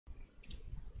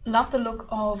Love the look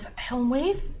of Helm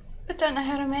Weave, but don't know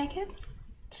how to make it?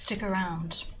 Stick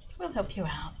around, we'll help you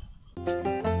out.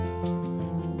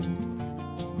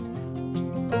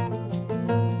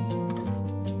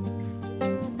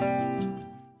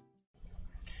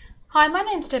 Hi, my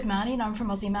name's Deb Marty and I'm from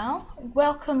Aussie Maille.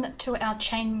 Welcome to our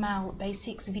Chainmail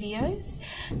Basics videos.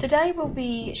 Today we'll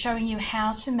be showing you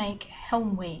how to make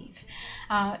Helm Weave.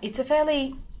 It's a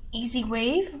fairly easy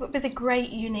weave but with a great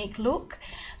unique look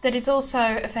that is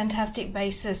also a fantastic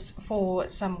basis for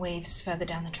some weaves further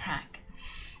down the track.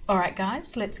 Alright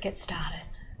guys, let's get started.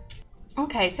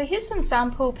 Okay, so here's some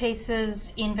sample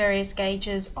pieces in various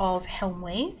gauges of Helm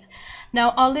Weave.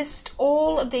 Now I'll list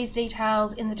all of these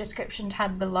details in the description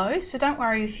tab below, so don't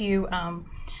worry if you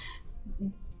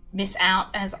miss out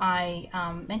as I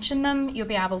mention them. You'll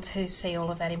be able to see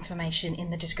all of that information in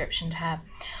the description tab.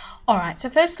 Alright, so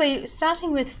firstly,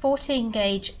 starting with 14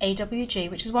 gauge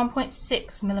AWG, which is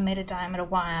 1.6mm diameter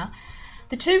wire.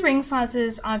 The two ring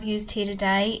sizes I've used here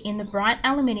today in the bright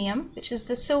aluminium, which is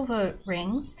the silver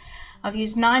rings, I've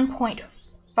used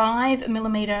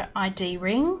 9.5mm ID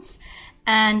rings,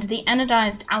 and the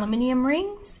anodized aluminium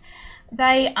rings,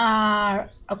 they are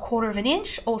 1/4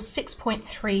 inch or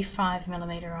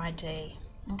 6.35mm ID.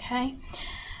 Okay.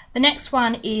 The next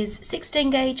one is 16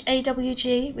 gauge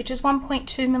AWG, which is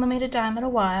 1.2mm diameter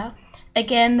wire.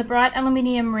 Again, the bright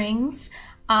aluminium rings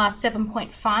are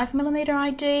 7.5mm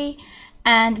ID,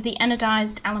 and the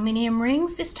anodized aluminium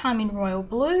rings, this time in royal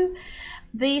blue,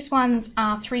 these ones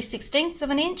are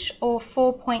 3/16 inch or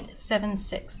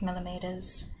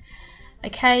 4.76mm.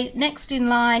 Okay, next in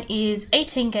line is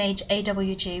 18 gauge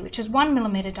AWG, which is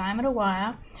 1mm diameter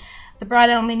wire. The bright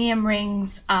aluminium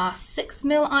rings are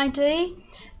 6mm ID.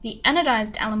 The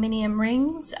anodized aluminium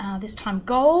rings, this time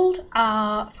gold,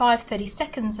 are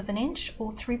 5/32 inch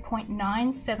or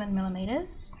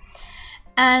 3.97mm.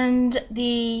 And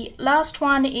the last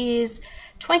one is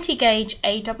 20 gauge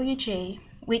AWG,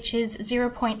 which is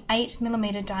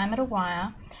 0.8mm diameter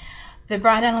wire. The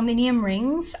bright aluminium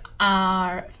rings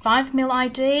are 5mm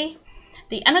ID.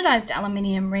 The anodized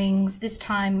aluminium rings, this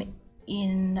time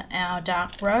in our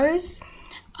dark rose,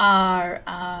 are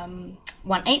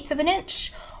 1/8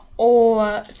 inch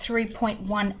or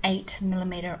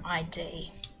 3.18mm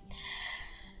ID.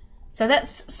 So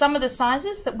that's some of the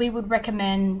sizes that we would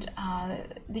recommend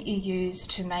that you use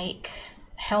to make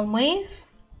Helm Weave.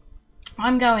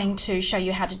 I'm going to show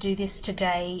you how to do this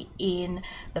today in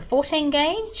the 14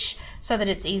 gauge so that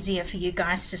it's easier for you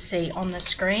guys to see on the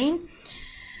screen.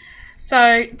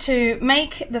 So to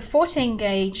make the 14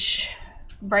 gauge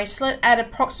bracelet at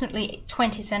approximately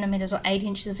 20 centimeters or 8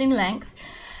 inches in length,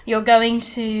 you're going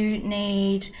to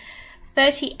need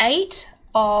 38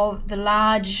 of the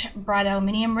large bright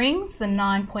aluminium rings, the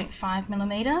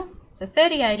 9.5mm, so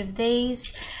 38 of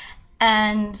these,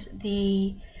 and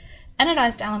the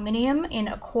anodized aluminium in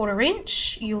 1/4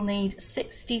 inch, you'll need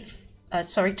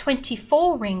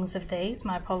 24 rings of these,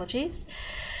 my apologies.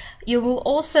 You will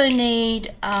also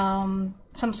need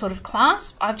some sort of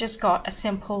clasp. I've just got a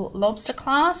simple lobster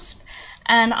clasp,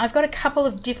 and I've got a couple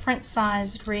of different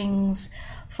sized rings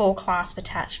for clasp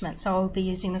attachment. So I'll be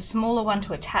using the smaller one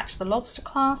to attach the lobster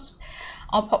clasp.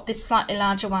 I'll pop this slightly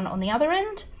larger one on the other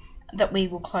end that we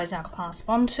will close our clasp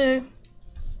onto.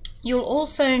 You'll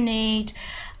also need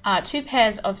 2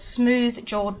 pairs of smooth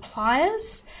jawed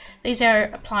pliers. These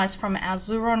are pliers from our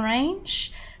Xuron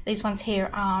range. These ones here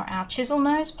are our chisel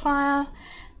nose plier,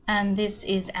 and this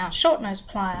is our short nose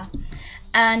plier.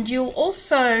 And you'll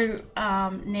also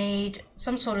need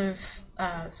some sort of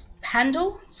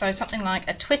handle, so something like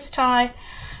a twist tie.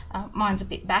 Mine's a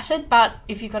bit battered, but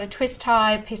if you've got a twist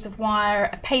tie, a piece of wire,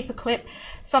 a paper clip,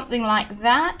 something like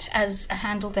that as a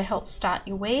handle to help start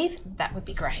your weave, that would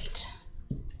be great.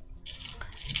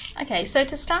 Okay, so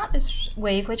to start this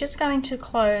weave, we're just going to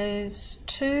close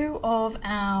 2 of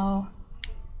our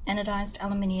anodized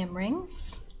aluminium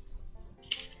rings.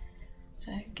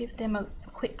 So give them a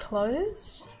quick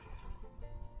close.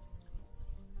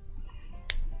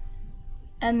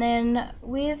 And then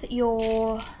with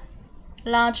your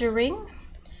larger ring,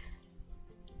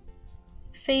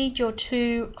 feed your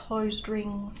 2 closed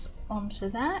rings onto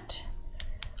that.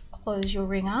 Close your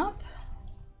ring up.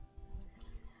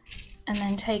 And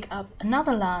then take up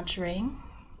another large ring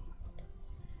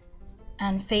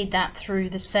and feed that through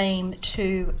the same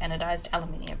 2 anodized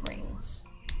aluminium rings.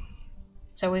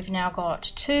 So we've now got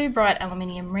 2 bright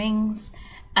aluminium rings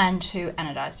and 2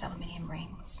 anodized aluminium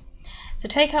rings. So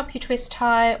take up your twist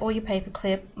tie or your paper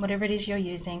clip, whatever it is you're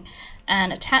using,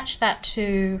 and attach that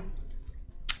to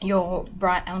your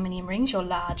bright aluminium rings, your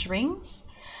large rings.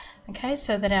 Okay,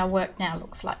 so that our work now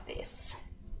looks like this.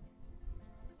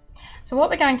 So what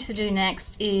we're going to do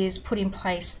next is put in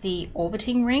place the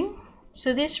orbiting ring.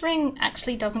 So this ring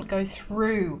actually doesn't go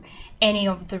through any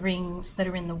of the rings that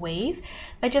are in the weave.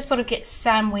 They just sort of get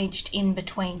sandwiched in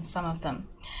between some of them.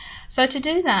 So to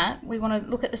do that, we want to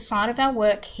look at the side of our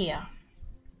work here.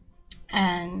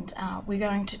 And we're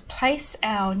going to place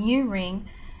our new ring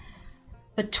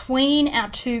between our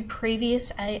two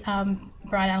previous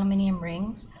bright aluminium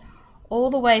rings, all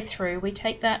the way through. We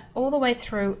take that all the way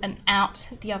through and out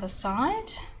the other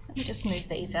side. Let me just move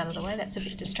these out of the way, that's a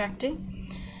bit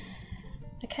distracting.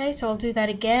 Okay, so I'll do that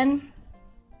again,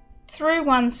 through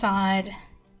one side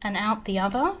and out the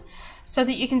other, so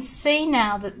that you can see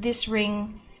now that this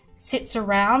ring sits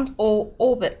around or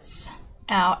orbits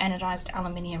our anodized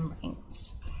aluminium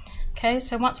rings. Okay,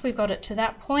 so once we've got it to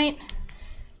that point,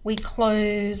 we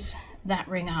close that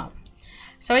ring up.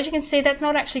 So as you can see, that's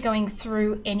not actually going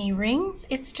through any rings,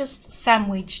 it's just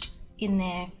sandwiched in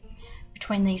there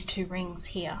between these two rings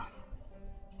here.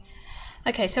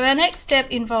 Okay, so our next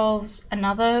step involves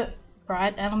another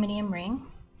bright aluminium ring,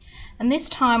 and this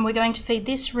time we're going to feed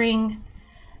this ring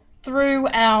through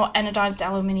our anodized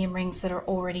aluminium rings that are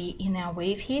already in our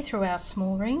weave here, through our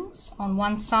small rings on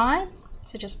one side.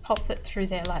 So just pop it through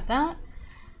there like that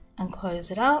and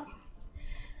close it up.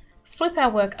 Flip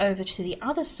our work over to the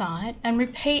other side and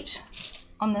repeat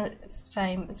the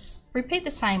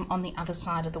same on the other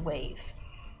side of the weave.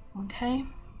 Okay,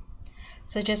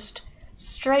 so just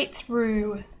straight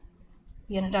through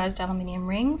the anodized aluminium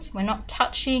rings. We're not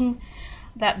touching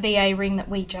that BA ring that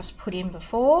we just put in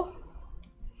before,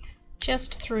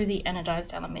 just through the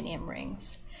anodized aluminium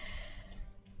rings.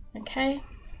 Okay,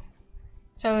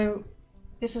 so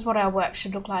this is what our work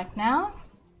should look like now.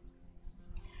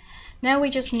 Now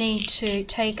we just need to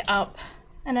take up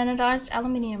an anodized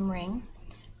aluminium ring,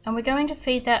 and we're going to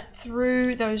feed that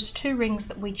through those two rings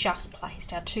that we just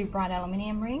placed, our two bright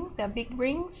aluminium rings, our big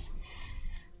rings.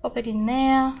 Pop it in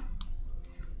there,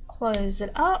 close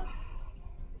it up.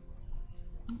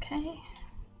 Okay.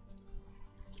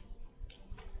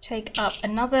 Take up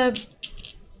another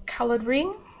coloured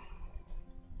ring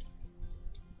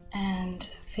and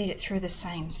feed it through the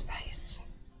same space.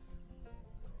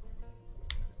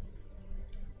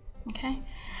 Okay,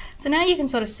 so now you can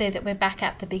sort of see that we're back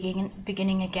at the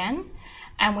beginning again,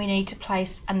 and we need to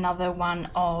place another one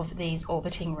of these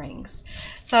orbiting rings.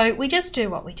 So we just do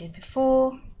what we did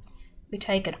before. We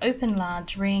take an open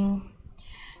large ring,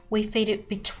 we feed it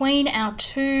between our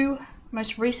two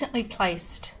most recently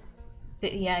placed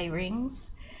BA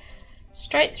rings,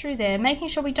 straight through there, making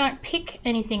sure we don't pick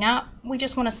anything up. We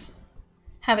just want to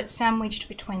have it sandwiched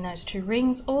between those two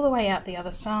rings all the way out the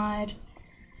other side,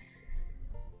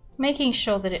 making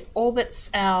sure that it orbits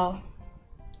our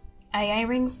AA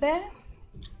rings there,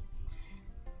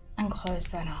 and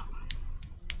close that up.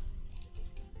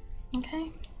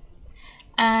 Okay,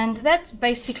 and that's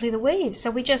basically the weave. So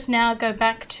we just now go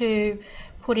back to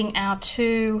putting our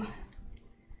two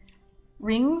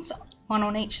rings, one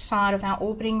on each side of our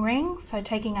orbiting ring. So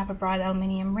taking up a bright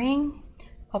aluminium ring,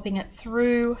 popping it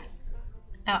through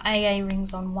our AA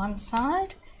rings on one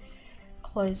side,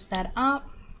 close that up,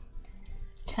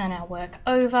 turn our work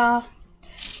over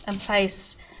and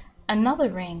place another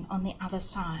ring on the other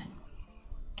side.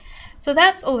 So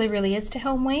that's all there really is to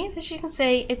Helm Weave. As you can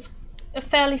see, it's a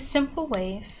fairly simple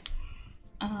weave,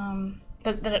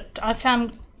 but that I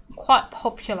found quite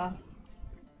popular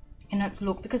in its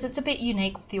look because it's a bit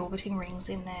unique with the orbiting rings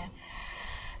in there.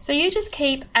 So you just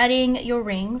keep adding your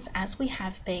rings as we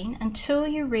have been until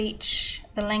you reach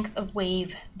the length of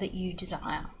weave that you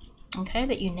desire, okay,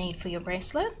 that you need for your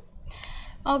bracelet.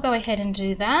 I'll go ahead and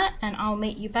do that, and I'll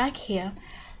meet you back here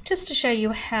just to show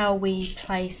you how we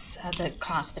place the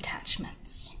clasp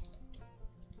attachments.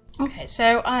 Okay,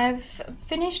 so I've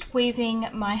finished weaving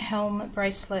my Helm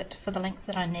bracelet for the length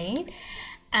that I need,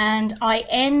 and I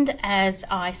end as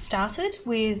I started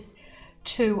with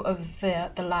two of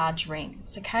the large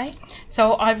rings. Okay,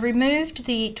 so I've removed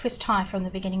the twist tie from the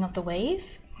beginning of the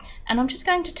weave, and I'm just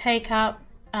going to take up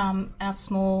our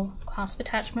small clasp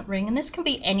attachment ring, and this can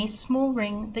be any small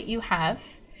ring that you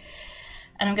have,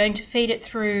 and I'm going to feed it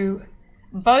through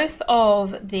both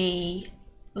of the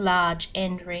large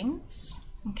end rings.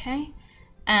 Okay,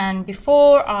 and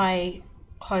before I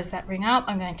close that ring up,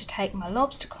 I'm going to take my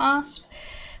lobster clasp.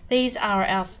 These are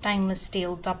our stainless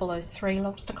steel 003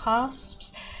 lobster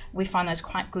clasps. We find those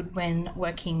quite good when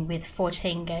working with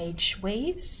 14 gauge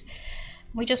weaves.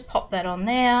 We just pop that on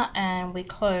there and we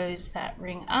close that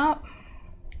ring up.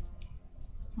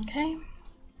 Okay,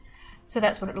 so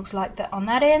that's what it looks like on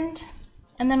that end.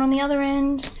 And then on the other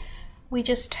end, we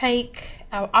just take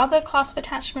our other clasp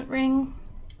attachment ring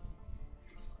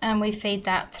and we feed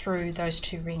that through those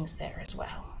 2 rings there as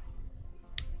well.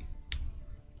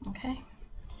 Okay,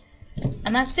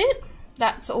 and that's it.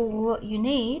 That's all you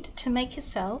need to make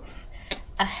yourself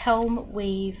a Helm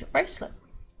Weave bracelet.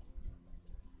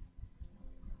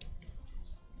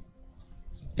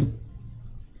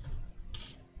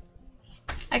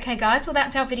 Okay guys, well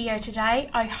that's our video today.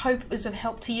 I hope it was of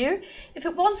help to you. If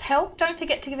it was help, don't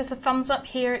forget to give us a thumbs up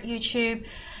here at YouTube.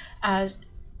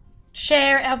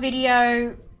 Share our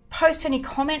video, post any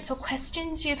comments or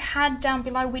questions you've had down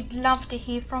below. We'd love to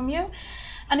hear from you.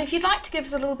 And if you'd like to give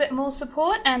us a little bit more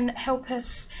support and help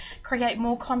us create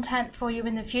more content for you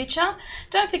in the future,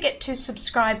 don't forget to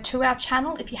subscribe to our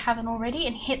channel if you haven't already,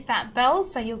 and hit that bell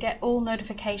so you'll get all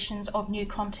notifications of new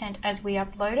content as we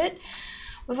upload it.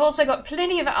 We've also got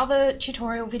plenty of other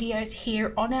tutorial videos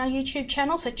here on our YouTube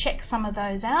channel, so check some of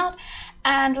those out.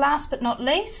 And last but not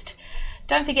least,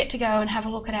 don't forget to go and have a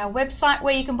look at our website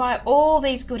where you can buy all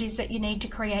these goodies that you need to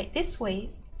create this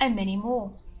weave and many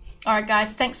more. Alright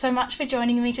guys, thanks so much for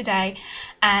joining me today,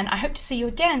 and I hope to see you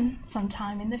again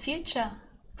sometime in the future.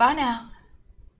 Bye now.